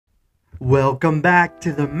Welcome back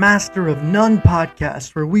to the Master of None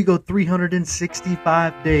podcast, where we go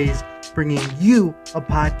 365 days bringing you a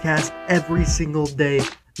podcast every single day.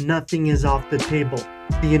 Nothing is off the table.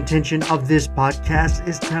 The intention of this podcast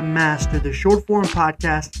is to master the short form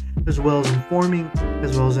podcast as well as informing,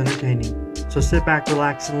 as well as entertaining. So sit back,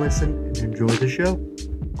 relax, and listen and enjoy the show.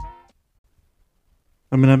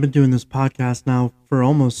 I've been doing this podcast now for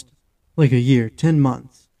almost like a year, 10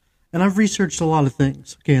 months. And I've researched a lot of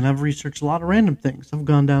things, and I've researched a lot of random things. I've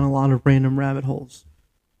gone down a lot of random rabbit holes.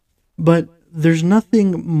 But there's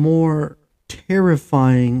nothing more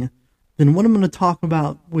terrifying than what I'm going to talk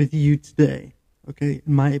about with you today, in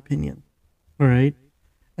my opinion, all right?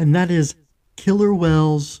 And that is killer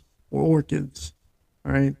whales or orchids,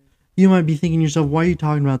 all right? You might be thinking to yourself, why are you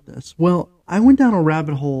talking about this? Well, I went down a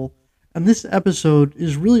rabbit hole, and this episode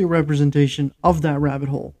is really a representation of that rabbit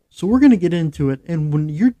hole. So we're going to get into it, and when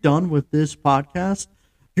you're done with this podcast,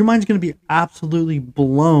 your mind's going to be absolutely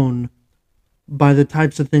blown by the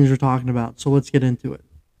types of things we're talking about. So let's get into it.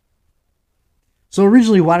 So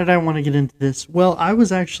originally, why did I want to get into this? Well, I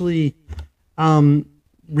was actually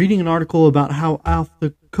reading an article about how off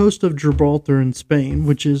the coast of Gibraltar in Spain,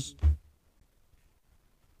 which is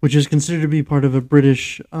considered to be part of a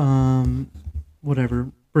British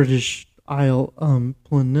British Isle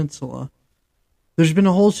peninsula. There's been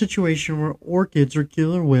a whole situation where orchids or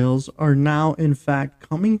killer whales are now, in fact,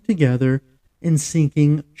 coming together and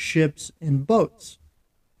sinking ships and boats.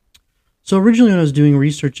 So originally when I was doing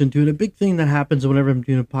research into it, a big thing that happens whenever I'm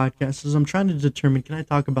doing a podcast is I'm trying to determine, can I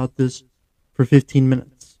talk about this for 15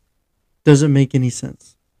 minutes? Does it make any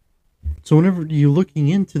sense? So whenever you're looking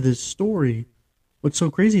into this story, what's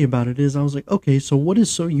so crazy about it is I was like, okay, so what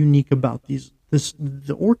is so unique about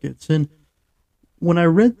the orchids? And when I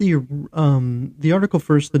read the article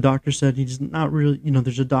first, the doctor said he's not really,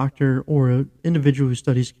 there's a doctor or an individual who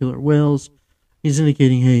studies killer whales. He's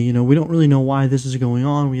indicating, hey, we don't really know why this is going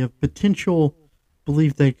on. We have potential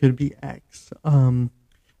belief that it could be X. And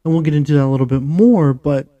we'll get into that a little bit more,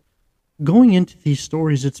 but going into these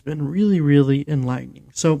stories, it's been really, really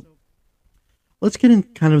enlightening. So let's get in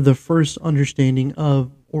kind of the first understanding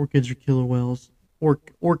of orchids or killer whales.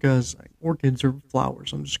 Orcas, orchids are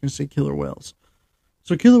flowers. I'm just going to say killer whales.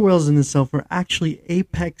 So killer whales in itself are actually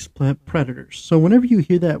apex predators. So whenever you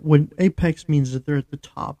hear that, what apex means that they're at the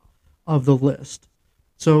top of the list.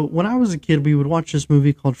 So when I was a kid, we would watch this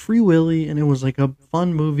movie called Free Willy, and it was like a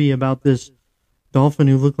fun movie about this dolphin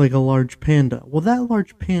who looked like a large panda. Well, that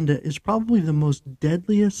large panda is probably the most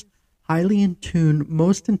deadliest, highly in tune,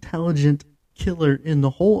 most intelligent killer in the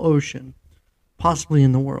whole ocean, possibly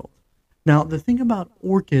in the world. Now, the thing about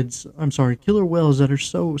killer whales that are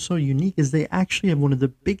so unique is they actually have one of the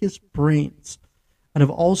biggest brains out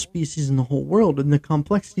of all species in the whole world. And the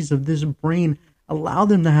complexities of this brain allow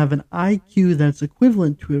them to have an IQ that's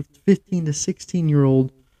equivalent to a 15 to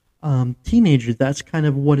 16-year-old teenager. That's kind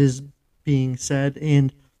of what is being said.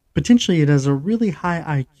 And potentially it has a really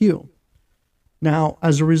high IQ. Now,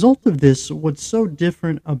 as a result of this, what's so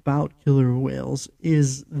different about killer whales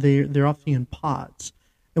is they're often in pods.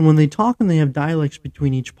 And when they talk and they have dialects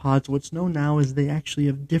between each pods, what's known now is they actually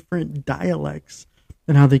have different dialects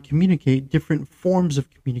and how they communicate, different forms of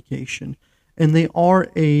communication. And they are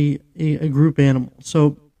a group animal.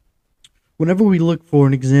 So whenever we look for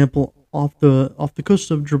an example off the coast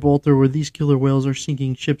of Gibraltar where these killer whales are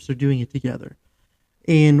sinking ships, they're doing it together.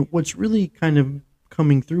 And what's really kind of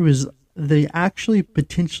coming through is they actually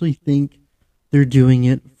potentially think they're doing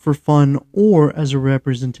it for fun or as a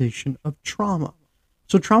representation of trauma.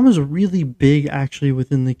 So trauma is really big, actually,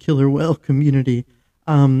 within the killer whale community,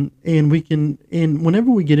 and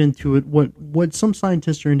whenever we get into it, what some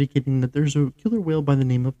scientists are indicating that there's a killer whale by the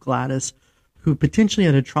name of Gladys, who potentially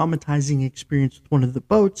had a traumatizing experience with one of the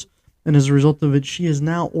boats, and as a result of it, she is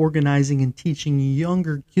now organizing and teaching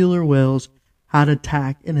younger killer whales how to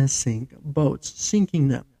attack and sink boats, sinking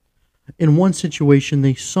them. In one situation,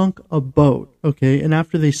 they sunk a boat, and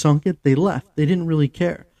after they sunk it, they left. They didn't really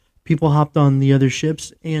care. People hopped on the other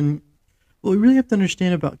ships, and what we really have to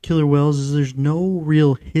understand about killer whales is there's no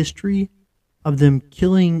real history of them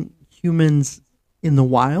killing humans in the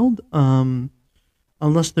wild,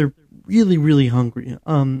 unless they're really, really hungry.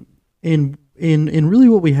 And really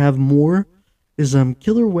what we have more is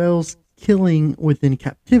killer whales killing within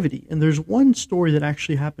captivity. And there's one story that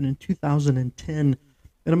actually happened in 2010, and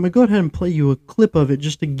I'm going to go ahead and play you a clip of it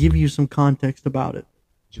just to give you some context about it.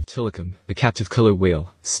 Of Tilikum, the captive killer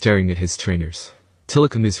whale, staring at his trainers.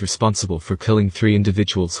 Tilikum is responsible for killing 3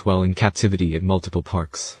 individuals while in captivity at multiple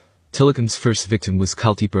parks. Tilikum's first victim was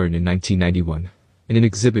Kalti Byrne in 1991. In an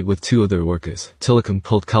exhibit with 2 other orcas, Tilikum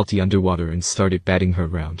pulled Kalti underwater and started batting her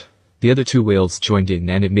around. The other two whales joined in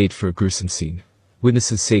and it made for a gruesome scene.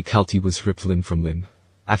 Witnesses say Calty was ripped limb from limb.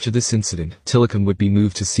 After this incident, Tillicum would be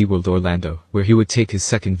moved to SeaWorld Orlando, where he would take his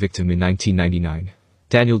second victim in 1999.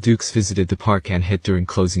 Daniel Dukes visited the park and hid during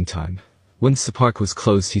closing time. Once the park was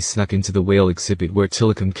closed, he snuck into the whale exhibit where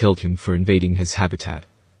Tillicum killed him for invading his habitat.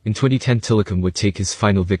 In 2010, Tillicum would take his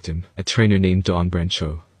final victim, a trainer named Dawn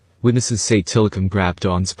Brancho. Witnesses say Tillicum grabbed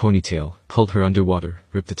Dawn's ponytail, pulled her underwater,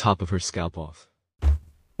 ripped the top of her scalp off.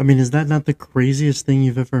 I mean, is that not the craziest thing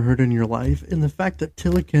you've ever heard in your life? And the fact that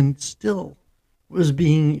Tillicum still was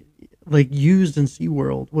being used in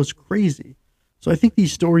SeaWorld was crazy. So I think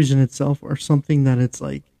these stories in itself are something that it's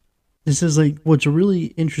this is what's really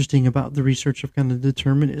interesting about the research I've kind of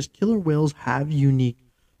determined is killer whales have unique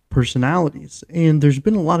personalities. And there's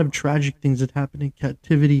been a lot of tragic things that happened in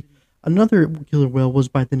captivity. Another killer whale was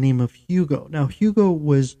by the name of Hugo. Now, Hugo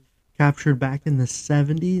was captured back in the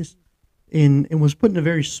 70s and was put in a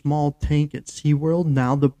very small tank at SeaWorld.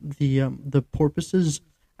 Now the porpoises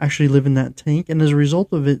actually live in that tank, and as a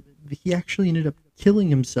result of it, he actually ended up killing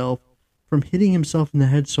himself from hitting himself in the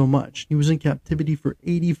head so much. He was in captivity for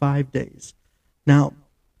 85 days. Now,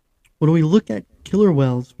 when we look at killer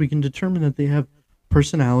whales, we can determine that they have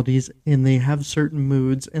personalities and they have certain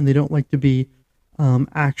moods, and they don't like to be it's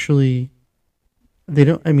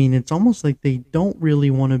almost like they don't really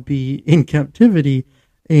want to be in captivity.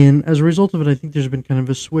 And as a result of it, I think there's been kind of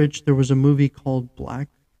a switch. There was a movie called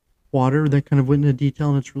Blackwater that kind of went into detail,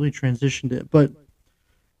 and it's really transitioned it. But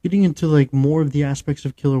getting into more of the aspects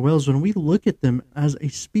of killer whales, when we look at them as a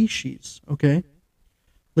species, okay,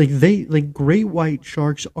 great white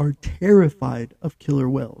sharks are terrified of killer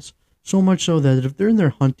whales. So much so that if they're in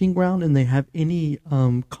their hunting ground and they have any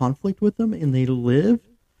conflict with them and they live,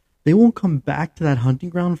 they won't come back to that hunting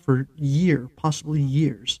ground for possibly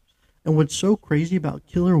years. And what's so crazy about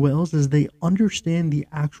killer whales is they understand the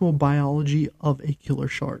actual biology of a killer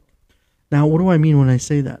shark. Now, what do I mean when I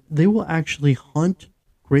say that? They will actually hunt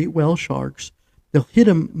great whale sharks. They'll hit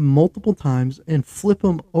them multiple times and flip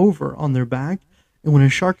them over on their back. And when a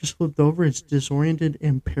shark is flipped over, it's disoriented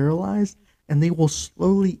and paralyzed, and they will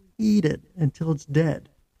slowly eat it until it's dead,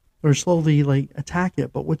 or slowly attack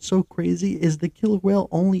it. But what's so crazy is the killer whale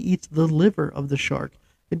only eats the liver of the shark.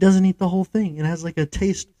 It doesn't eat the whole thing. It has a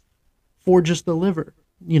taste for just the liver,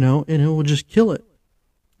 and it will just kill it.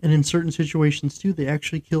 And in certain situations too, they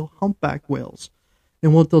actually kill humpback whales.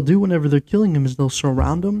 And what they'll do whenever they're killing them is they'll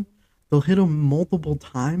surround them, they'll hit them multiple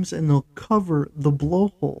times, and they'll cover the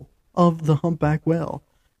blowhole of the humpback whale.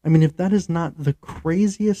 I mean, if that is not the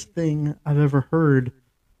craziest thing I've ever heard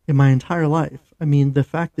in my entire life, I mean, the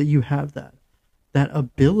fact that you have that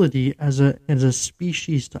ability as a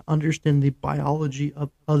species to understand the biology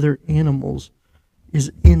of other animals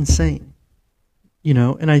is insane.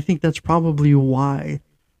 And I think that's probably why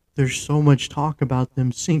there's so much talk about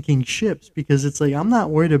them sinking ships, because it's I'm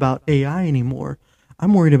not worried about AI anymore.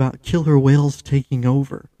 I'm worried about killer whales taking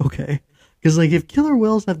over, okay? Because if killer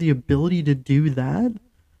whales have the ability to do that,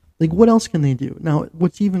 what else can they do? Now,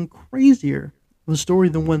 what's even crazier, the story,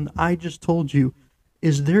 the one I just told you,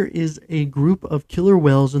 is there is a group of killer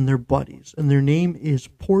whales and their buddies, and their name is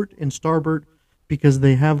port and starboard, because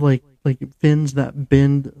they have fins that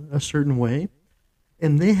bend a certain way.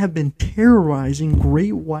 And they have been terrorizing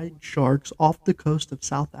great white sharks off the coast of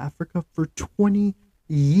South Africa for 20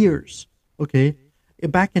 years. Okay,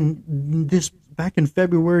 back in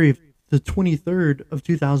February the 23rd of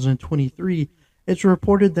 2023, it's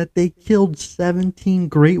reported that they killed 17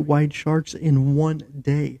 great white sharks in one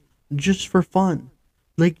day, just for fun.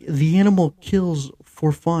 The animal kills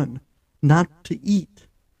for fun, not to eat.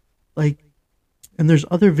 And there's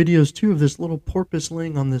other videos too of this little porpoise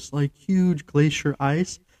laying on this huge glacier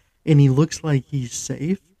ice, and he looks like he's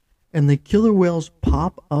safe. And the killer whales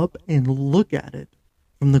pop up and look at it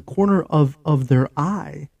from the corner of their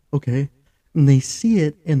eye, okay? And they see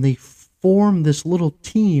it, and they form this little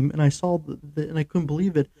team. And I saw and I couldn't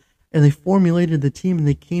believe it. And they formulated the team, and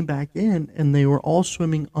they came back in, and they were all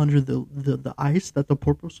swimming under the ice that the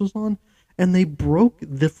porpoise was on, and they broke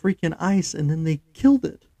the freaking ice, and then they killed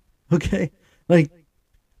it, okay? The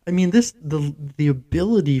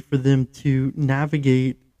ability for them to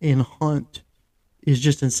navigate and hunt is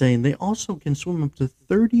just insane. They also can swim up to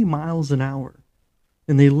 30 miles an hour,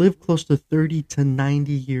 and they live close to 30 to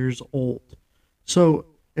 90 years old. So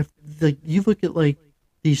if you look at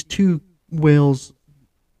these two whales,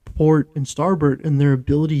 port and starboard, and their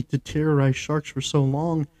ability to terrorize sharks for so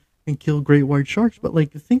long and kill great white sharks, but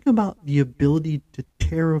think about the ability to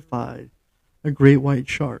terrify a great white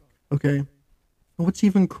shark, okay? What's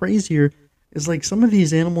even crazier is some of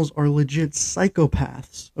these animals are legit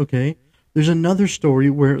psychopaths, okay? There's another story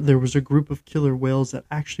where there was a group of killer whales that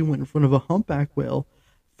actually went in front of a humpback whale,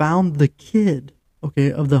 found the kid,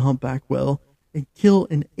 okay, of the humpback whale, and killed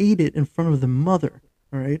and ate it in front of the mother.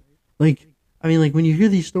 All right, like I mean, like when you hear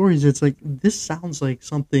these stories, it's like this sounds like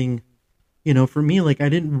something, for me, like I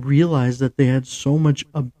didn't realize that they had so much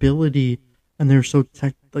ability and they're so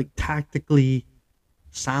tactically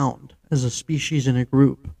sound as a species in a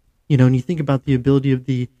group. And you think about the ability of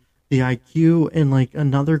the IQ, and like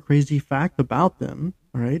another crazy fact about them,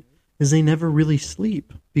 all right, is they never really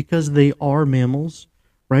sleep because they are mammals,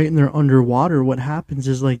 right? And they're underwater. What happens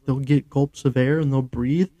is like they'll get gulps of air and they'll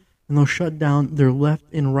breathe and they'll shut down their left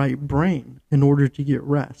and right brain in order to get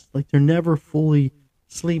rest. Like they're never fully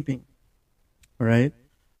sleeping. All right.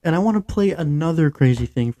 And I want to play another crazy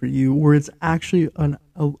thing for you where it's actually a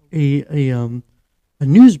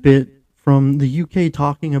news bit from the UK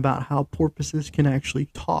talking about how porpoises can actually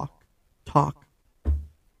talk.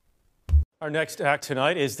 Our next act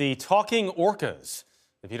tonight is the Talking Orcas.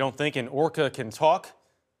 If you don't think an orca can talk,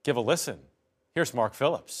 give a listen. Here's Mark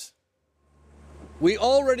Phillips. We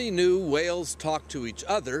already knew whales talk to each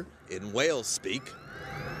other in whale speak.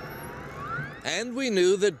 And we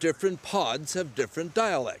knew that different pods have different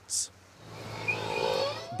dialects.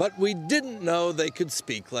 But we didn't know they could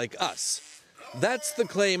speak like us. That's the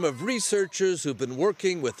claim of researchers who've been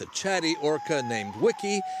working with a chatty orca named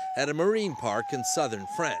Wiki at a marine park in southern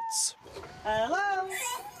France. Hello.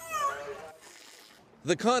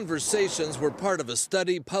 The conversations were part of a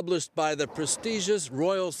study published by the prestigious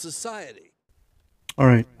Royal Society. All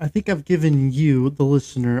right, I think I've given you, the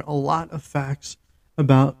listener, a lot of facts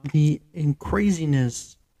about the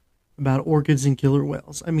craziness about orchids and killer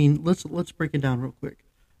whales. I mean, let's break it down real quick.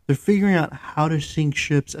 They're figuring out how to sink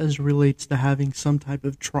ships as it relates to having some type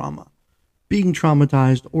of trauma, being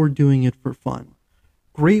traumatized, or doing it for fun.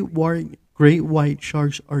 Great white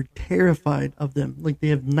sharks are terrified of them, like they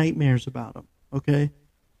have nightmares about them. Okay,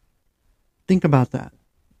 think about that.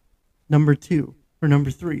 Number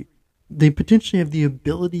 3, they potentially have the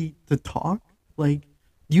ability to talk. Like,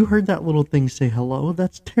 you heard that little thing say hello?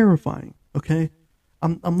 That's terrifying. Okay,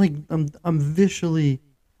 I'm visually,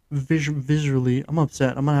 I'm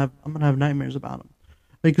upset. I'm gonna have nightmares about them.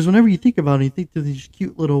 Like, because whenever you think about it, you think they're these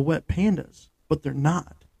cute little wet pandas, but they're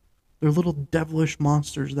not. They're little devilish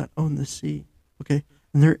monsters that own the sea. Okay,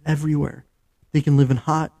 and they're everywhere. They can live in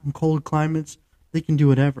hot and cold climates. They can do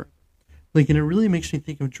whatever. Like, and it really makes me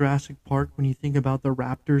think of Jurassic Park when you think about the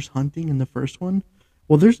raptors hunting in the first one.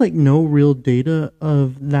 Well, there's like no real data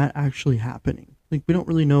of that actually happening. Like, we don't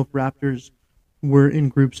really know if raptors were in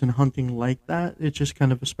groups and hunting like that. It's just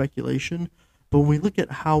kind of a speculation. But when we look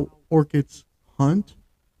at how orchids hunt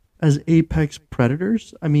as apex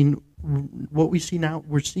predators, I mean, what we see now,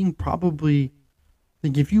 we're seeing probably,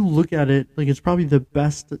 like, if you look at it, like, it's probably the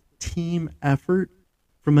best team effort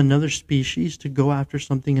from another species to go after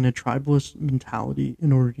something in a tribalist mentality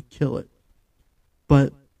in order to kill it.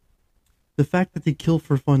 But the fact that they kill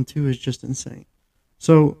for fun too is just insane.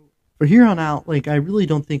 So from here on out, like, I really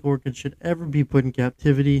don't think orchids should ever be put in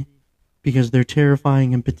captivity because they're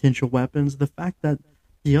terrifying and potential weapons. The fact that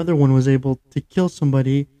the other one was able to kill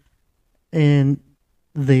somebody and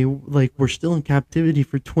they like were still in captivity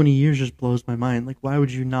for 20 years just blows my mind. Like, why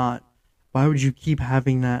would you keep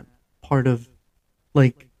having that part of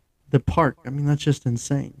like the park? I mean, that's just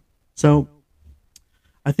insane. So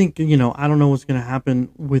I think, I don't know what's going to happen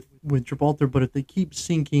with Gibraltar, but if they keep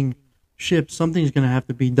sinking ships, something's going to have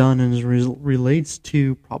to be done, and it relates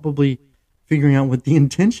to probably figuring out what the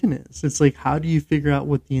intention is. It's like, how do you figure out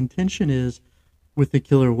what the intention is with the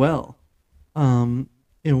killer whale, and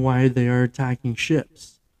why they are attacking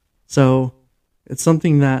ships? So it's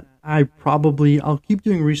something that I'll keep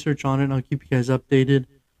doing research on it, and I'll keep you guys updated.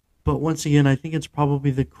 But once again, I think it's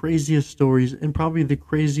probably the craziest stories and probably the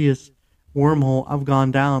craziest wormhole I've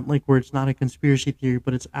gone down, like where it's not a conspiracy theory,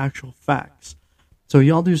 but it's actual facts. So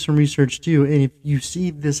y'all do some research too. And if you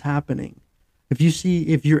see this happening,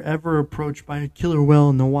 if you're ever approached by a killer whale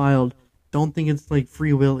in the wild, don't think it's like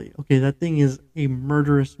Free Willy. Okay, that thing is a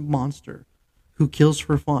murderous monster who kills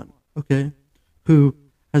for fun. Okay, who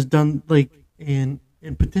has done and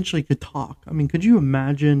potentially could talk. I mean, could you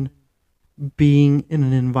imagine being in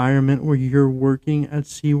an environment where you're working at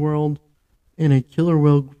SeaWorld and a killer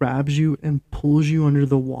whale grabs you and pulls you under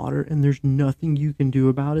the water and there's nothing you can do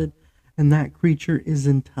about it, and that creature is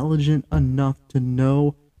intelligent enough to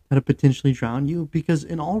know how to potentially drown you? Because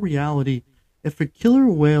in all reality, if a killer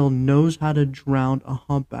whale knows how to drown a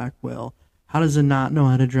humpback whale, how does it not know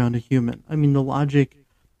how to drown a human? I mean, the logic,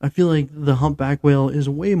 I feel like the humpback whale is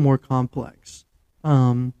way more complex.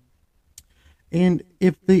 And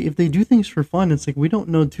if they do things for fun, it's like we don't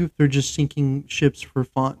know too if they're just sinking ships for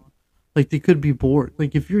fun. Like they could be bored.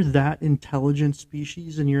 Like if you're that intelligent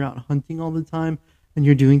species and you're out hunting all the time and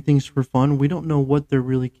you're doing things for fun, we don't know what they're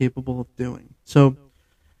really capable of doing. So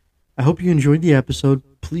I hope you enjoyed the episode.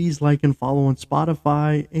 Please like and follow on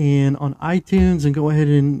Spotify and on iTunes, and go ahead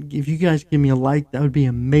and if you guys give me a like, that would be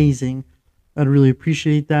amazing. I'd really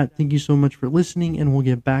appreciate that. Thank you so much for listening, and we'll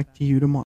get back to you tomorrow.